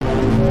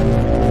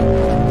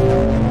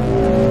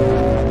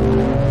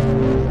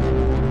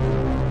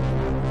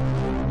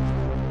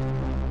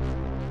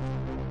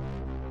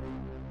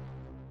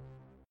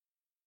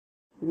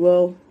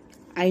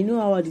I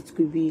know how hard it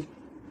could be.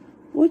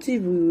 What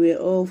if we were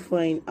all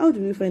fine? How do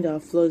we find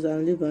our flaws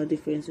and live our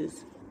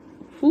differences?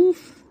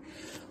 Oof.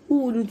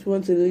 Who wouldn't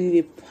want to live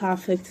a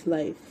perfect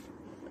life?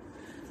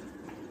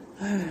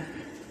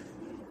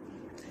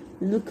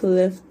 Look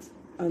left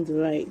and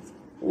right.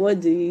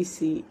 What do you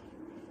see?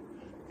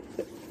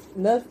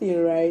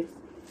 Nothing, right?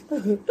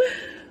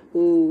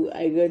 Oh,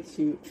 I got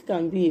you. It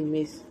can be a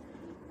mess.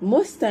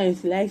 Most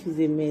times life is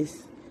a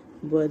mess.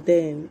 But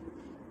then,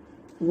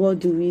 what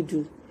do we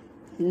do?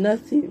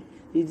 Nothing.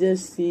 You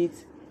just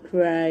sit,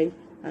 cry,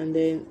 and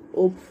then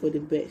hope for the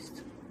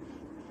best.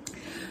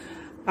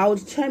 I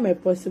would try my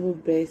possible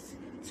best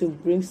to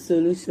bring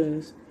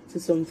solutions to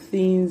some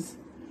things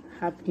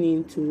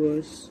happening to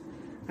us,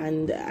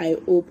 and I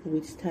hope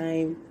with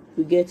time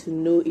we get to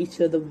know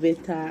each other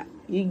better.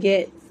 You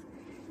get?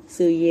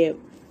 So yeah,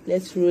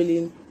 let's roll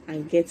in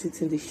and get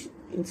it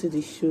into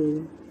the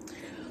show.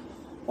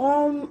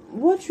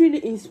 What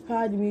really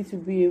inspired me to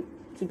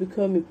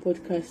become a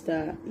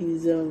podcaster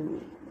is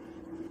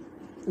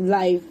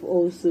life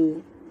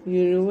also.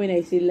 When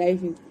I say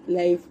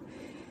life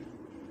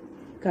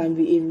can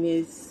be a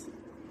mess.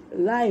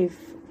 Life,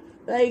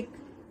 like,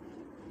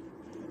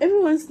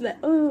 everyone's like,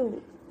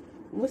 oh,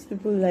 most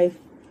people's life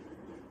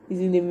is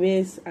in a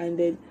mess, and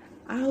then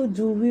how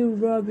do we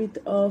rub it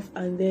off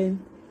and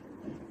then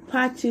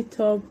patch it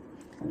up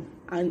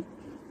and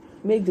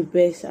make the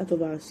best out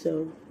of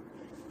ourselves?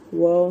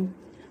 Well,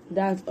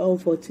 that's all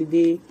for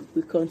today.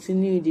 We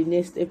continue in the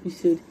next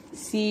episode.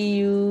 See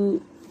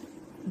you.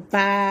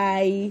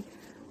 Bye.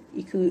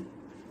 You could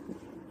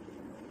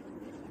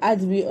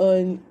add me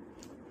on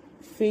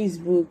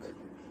Facebook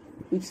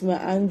with my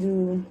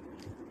handle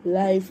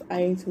Life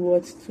Ain't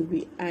What to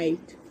Be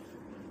Hyped.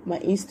 My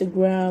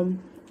Instagram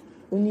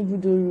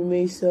Onibudo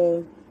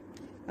Rumesa,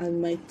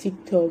 and my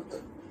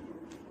TikTok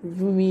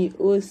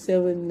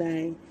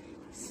Rumi079.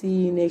 See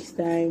you next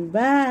time.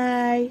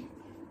 Bye.